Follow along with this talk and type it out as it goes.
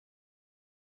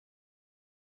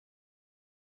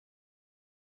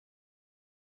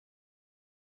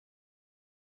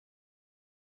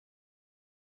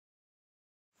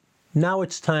Now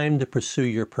it's time to pursue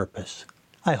your purpose.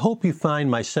 I hope you find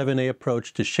my 7A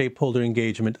approach to shapeholder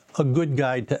engagement a good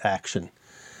guide to action.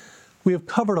 We have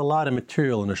covered a lot of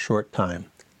material in a short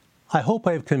time. I hope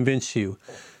I have convinced you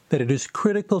that it is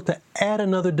critical to add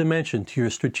another dimension to your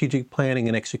strategic planning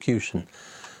and execution,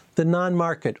 the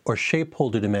non-market or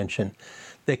shapeholder dimension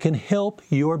that can help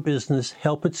your business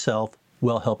help itself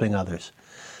while helping others.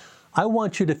 I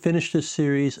want you to finish this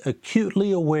series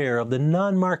acutely aware of the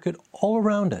non-market all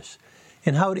around us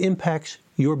and how it impacts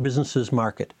your business's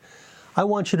market. I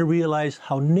want you to realize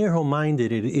how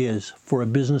narrow-minded it is for a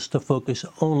business to focus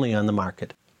only on the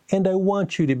market. And I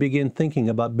want you to begin thinking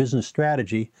about business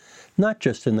strategy, not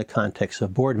just in the context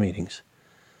of board meetings.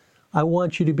 I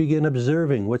want you to begin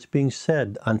observing what's being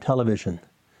said on television,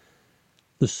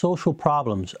 the social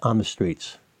problems on the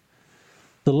streets,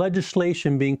 the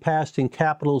legislation being passed in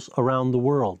capitals around the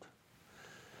world,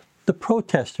 the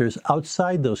protesters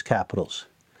outside those capitals.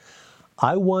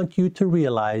 I want you to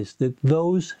realize that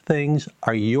those things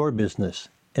are your business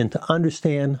and to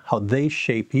understand how they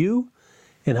shape you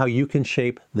and how you can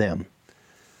shape them.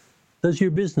 Does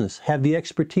your business have the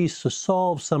expertise to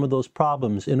solve some of those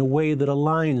problems in a way that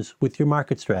aligns with your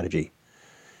market strategy?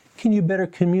 Can you better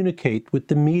communicate with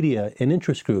the media and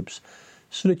interest groups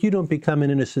so that you don't become an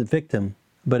innocent victim,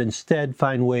 but instead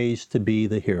find ways to be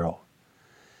the hero?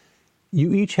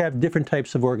 You each have different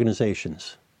types of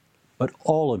organizations, but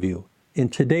all of you in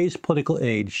today's political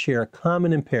age share a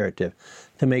common imperative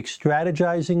to make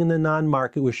strategizing in the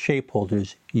non-market with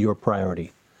shapeholders your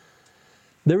priority.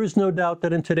 There is no doubt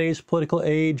that in today's political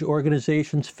age,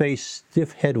 organizations face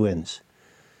stiff headwinds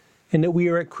and that we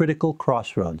are at critical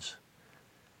crossroads.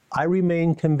 I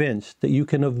remain convinced that you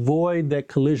can avoid that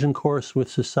collision course with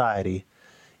society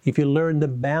if you learn to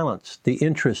balance the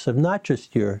interests of not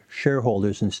just your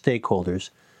shareholders and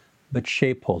stakeholders, but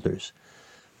shapeholders,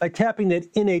 by tapping that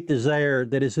innate desire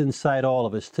that is inside all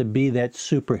of us to be that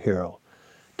superhero,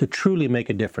 to truly make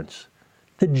a difference,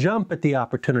 to jump at the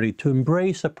opportunity to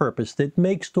embrace a purpose that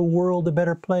makes the world a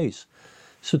better place.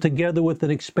 So together with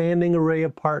an expanding array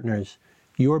of partners,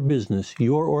 your business,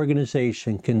 your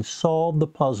organization can solve the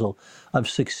puzzle of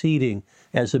succeeding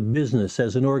as a business,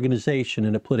 as an organization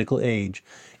in a political age,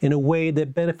 in a way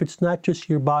that benefits not just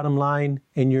your bottom line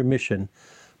and your mission,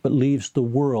 but leaves the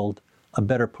world a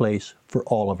better place for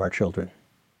all of our children.